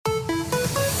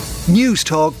News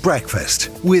Talk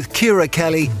Breakfast with Ciara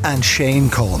Kelly and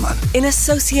Shane Coleman. In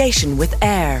association with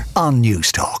AIR on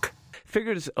News Talk.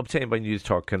 Figures obtained by News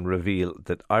Talk can reveal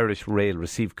that Irish Rail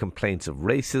received complaints of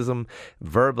racism,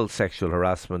 verbal sexual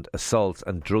harassment, assaults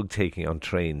and drug taking on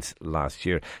trains last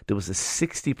year. There was a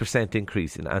 60%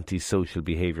 increase in antisocial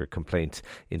behaviour complaints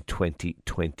in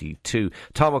 2022.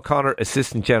 Tom O'Connor,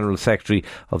 Assistant General Secretary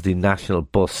of the National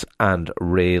Bus and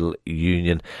Rail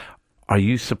Union. Are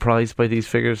you surprised by these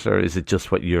figures, or is it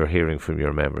just what you're hearing from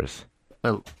your members?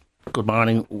 Well, good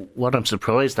morning. What I'm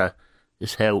surprised at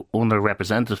is how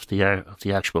underrepresented they are of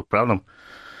the actual problem.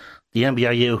 The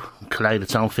NBRU collated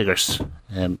its own figures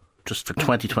just for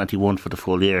 2021 for the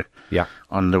full year. Yeah.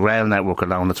 On the rail network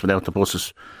alone, that's without the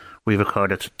buses, we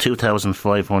recorded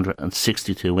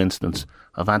 2,562 incidents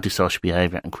of antisocial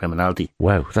behaviour and criminality.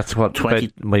 Wow, that's what,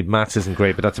 my maths isn't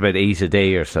great, but that's about 8 a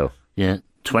day or so. Yeah.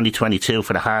 2022,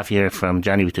 for the half year from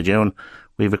January to June,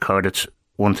 we recorded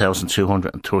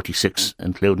 1,236,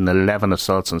 including 11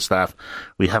 assaults on staff.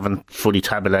 We haven't fully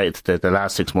tabulated the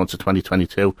last 6 months of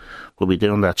 2022. We'll be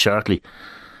doing that shortly.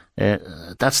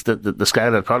 That's the scale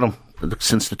of the problem.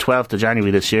 Since the 12th of January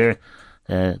this year,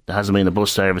 there hasn't been a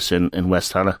bus service in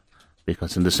West Tallaght,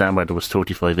 because in December there was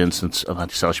 35 incidents of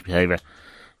antisocial behaviour.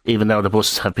 Even though the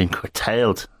buses have been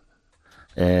curtailed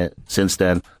since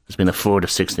then, there's been a further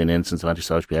 16 incidents of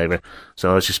antisocial behaviour.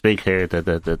 So as you speak here,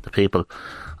 the people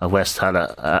of West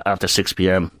Tallaght after 6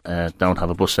 p.m. Don't have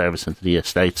a bus service into the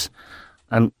estates.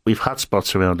 And we've had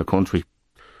spots around the country.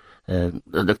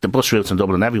 The bus routes in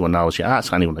Dublin, everyone knows. You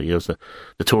ask anyone that uses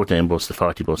the 13 bus, the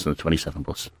 40 bus and the 27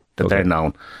 bus. They're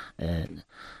known.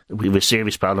 We have a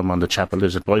serious problem on the Chapel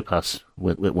Lizard bypass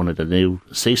with one of the new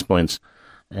C-spines.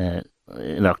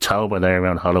 In October there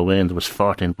around Halloween, there was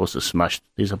 14 buses smashed.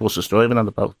 These are buses driving on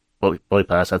the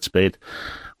bypass at speed.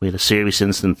 We had a serious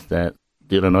incident the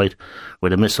other night where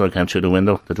the missile came through the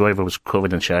window. The driver was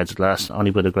covered in shards of glass.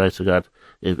 Only by the grace of God,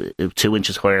 if 2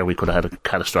 inches higher, we could have had a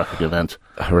catastrophic event.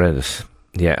 Horrendous.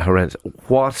 Yeah, horrendous.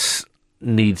 What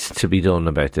needs to be done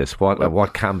about this?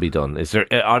 What can be done?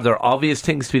 Are there obvious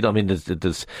things to be done? I mean,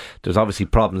 there's obviously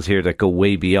problems here that go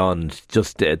way beyond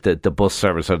just the bus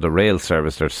service or the rail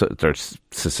service. There's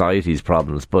society's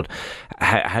problems, but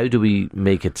how do we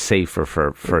make it safer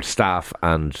for staff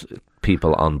and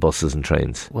people on buses and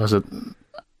trains? Was it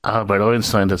Albert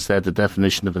Einstein that said the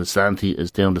definition of insanity is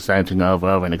doing the same thing over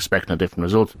and over and expecting a different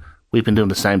result? We've been doing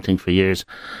the same thing for years.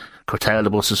 Curtail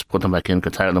the buses, put them back in,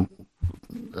 curtail them,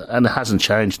 and it hasn't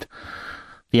changed.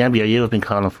 The NBRU have been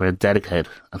calling for a dedicated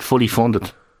and fully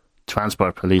funded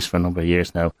transport police for a number of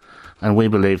years now, and we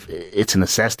believe it's a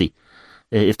necessity.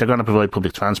 If they're going to provide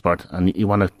public transport, and you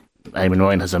want to, Eamon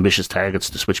Ryan has ambitious targets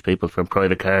to switch people from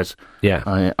private cars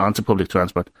onto public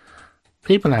transport,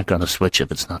 people aren't going to switch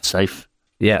if it's not safe.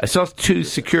 Yeah, I saw 2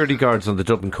 security guards on the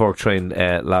Dublin-Cork train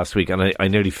last week, and I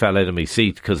nearly fell out of my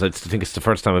seat because I think it's the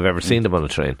first time I've ever seen them on a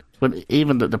train. But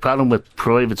even the problem with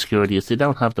private security is they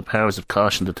don't have the powers of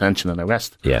caution, detention and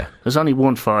arrest. Yeah. There's only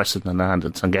one force in the land,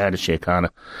 it's on Garda Síochána.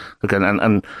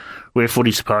 And we're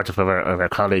fully supportive of our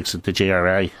colleagues at the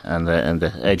GRA and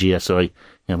the AGSI.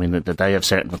 I mean, that they have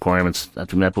certain requirements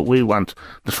that we met, but we want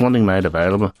the funding made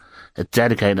available, a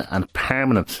dedicated and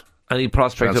permanent. Any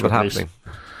prospect of it happening?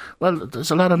 Well, there's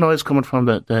a lot of noise coming from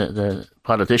the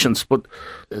politicians, but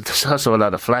there's also a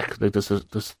lot of flack. Like there's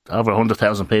over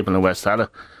 100,000 people in West Tallaght.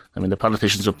 I mean, the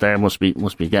politicians up there must be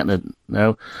getting it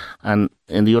now, and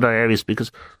in the other areas,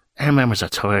 because our members are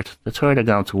tired. They're tired of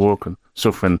going to work and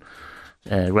suffering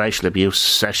racial abuse,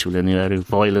 sexual innuendo,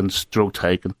 violence, drug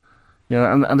taking. You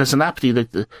know, and there's an apathy.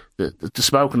 Like the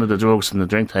smoking of the drugs and the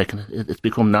drink taking, it's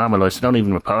become normalised. They don't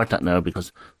even report that now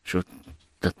because sure.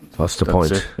 That's the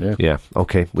point. Yeah.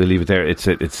 Okay, we'll leave it there.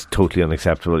 It's totally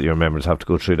unacceptable. Your members have to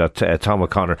go through that. Tom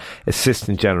O'Connor,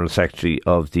 Assistant General Secretary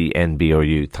of the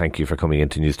NBRU, thank you for coming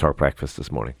into News Talk Breakfast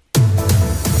this morning.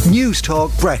 News Talk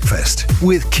Breakfast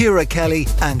with Ciara Kelly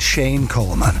and Shane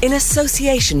Coleman. In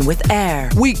association with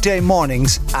AIR. Weekday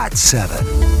mornings at 7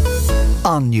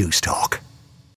 on News Talk.